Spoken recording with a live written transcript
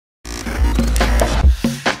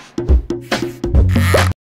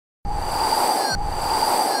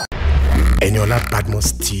Eniola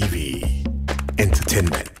Badmus TV.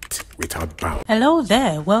 Entertainment without bounds. Hello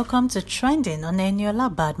there, welcome to Trending on Eniola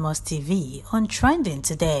Badmus TV. On Trending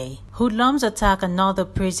today, hoodlums attack another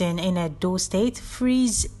prison in Edo State,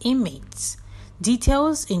 freeze inmates.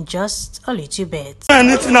 Details in just a little bit.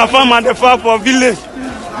 Anything I found at the far for village.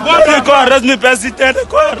 They go arrest me, president. They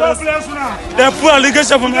go arrest. They put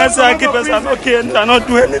allegation from my side. I keep us okay and I not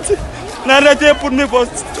do anything. Now they put me for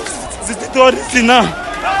this now.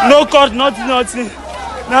 No court, nothing.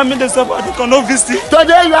 Now me they suffer. They cannot visit.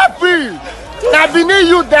 Today you are free. Now beneath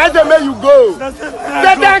you, that's the way you go.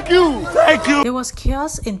 Thank you. Thank you. There was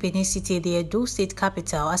chaos in Benin City, the Edo State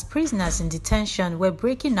capital, as prisoners in detention were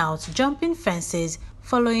breaking out, jumping fences,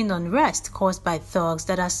 following unrest caused by thugs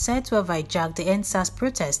that are said to have hijacked the NSAS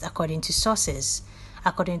protest, according to sources.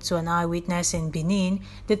 According to an eyewitness in Benin,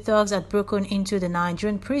 the thugs had broken into the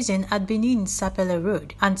Nigerian prison at Benin Sapele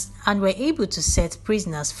Road and were able to set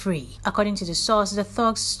prisoners free. According to the source, the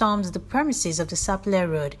thugs stormed the premises of the Sapele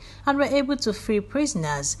Road and were able to free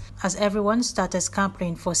prisoners as everyone started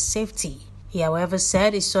scampering for safety. He, however,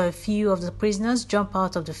 said he saw a few of the prisoners jump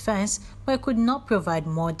out of the fence, but could not provide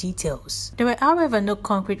more details. There were, however, no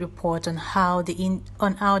concrete report on how the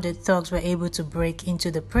thugs were able to break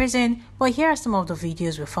into the prison, but here are some of the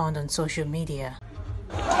videos we found on social media.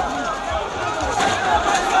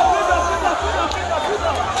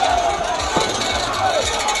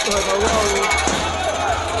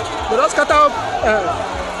 They don't scatter up,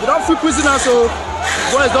 they don't free prisoners, so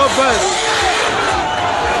boys don't burst.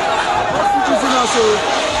 Prisoners,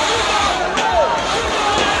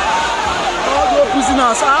 all the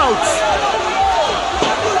prisoners out.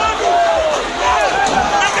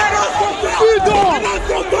 Freedom!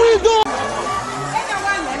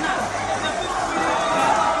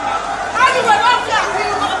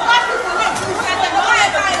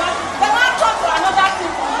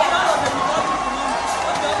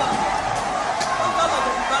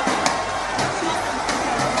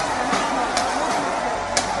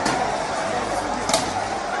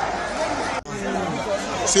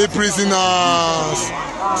 Say prisoners,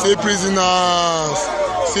 say prisoners,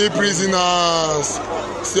 say prisoners,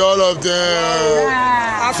 say all of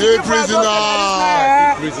them. Say prisoners,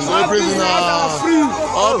 say prisoners.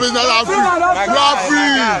 All prisoners are free. You are free.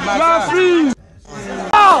 You are free.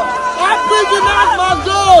 All prisoners must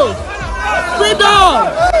go. Freedom.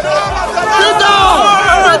 Freedom.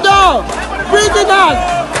 Freedom. Prisoners.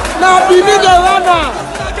 Now we need a runner.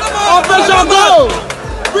 Operation go.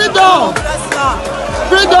 Freedom.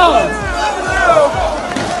 Freedom!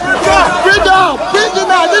 Freedom!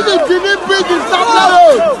 Prisoner! This is Benin prison, Sapele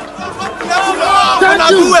Road! Thank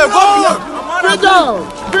you! Freedom!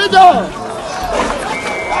 Freedom!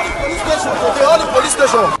 Police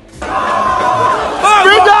station!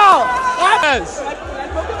 Freedom! Yes!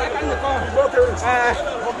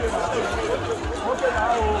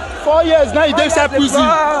 4 years now, you don't start prison.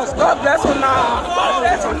 God bless you now! God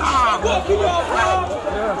bless you now!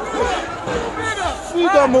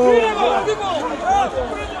 Freedom!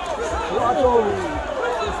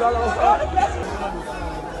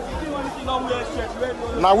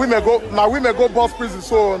 Now we may go boss prison,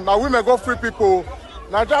 so now we may go free people.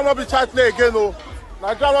 Nigeria will be child play again, no.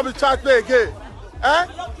 Nigeria will be child play again. Eh?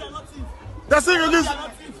 That's it, release.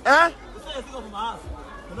 Eh?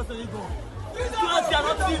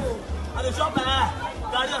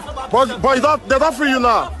 But they don't free you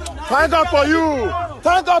now. Thank God for you.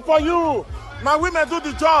 Thank God for you. My women do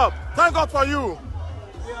the job. Thank God for you.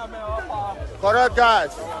 Correct,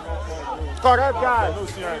 guys. Correct, guys.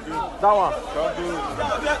 That one.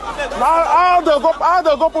 Now, how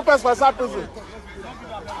they go put us for some prison?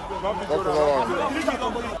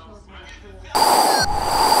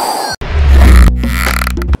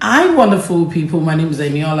 Hi wonderful people, my name is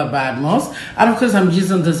Eniola Badmus, and of course I'm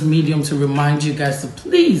using this medium to remind you guys to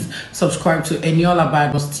please subscribe to Eniola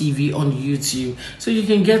Badmus TV on YouTube so you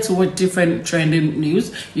can get to what different trending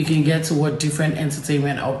news, you can get to what different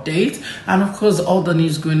entertainment updates, and of course all the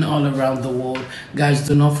news going all around the world. Guys,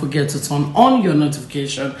 do not forget to turn on your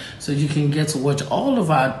notification so you can get to watch all of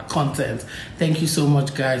our content. Thank you so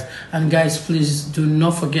much, guys. And guys, please do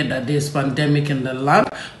not forget that there's a pandemic in the land.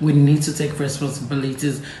 We need to take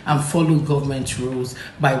responsibilities and follow government rules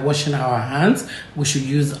by washing our hands. We should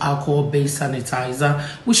use alcohol-based sanitizer.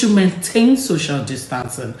 We should maintain social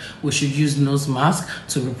distancing. We should use nose mask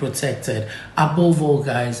to be protected. Above all,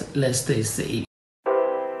 guys, let's stay safe.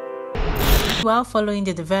 While following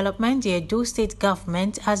the development, the Edo State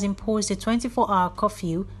government has imposed a 24-hour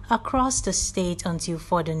curfew across the state until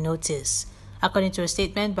further notice. According to a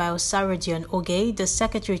statement by Osarodion Oge, the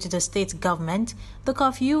secretary to the state government, the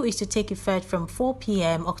curfew is to take effect from 4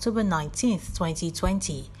 p.m. October 19,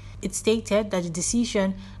 2020. It stated that the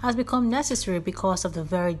decision has become necessary because of the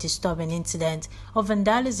very disturbing incident of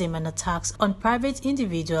vandalism and attacks on private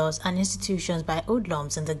individuals and institutions by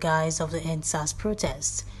hoodlums in the guise of the EndSARS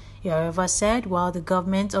protests. He however said while the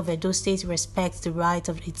government of Edo State respects the right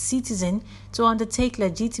of its citizens to undertake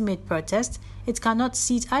legitimate protest, it cannot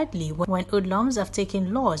sit idly when hoodlums have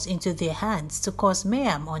taken laws into their hands to cause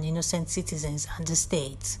mayhem on innocent citizens and the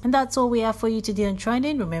state. And that's all we have for you today on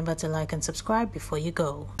Trending. Remember to like and subscribe before you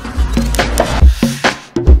go.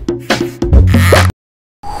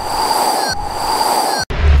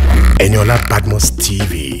 Eniola Badmus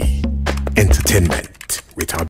TV Entertainment.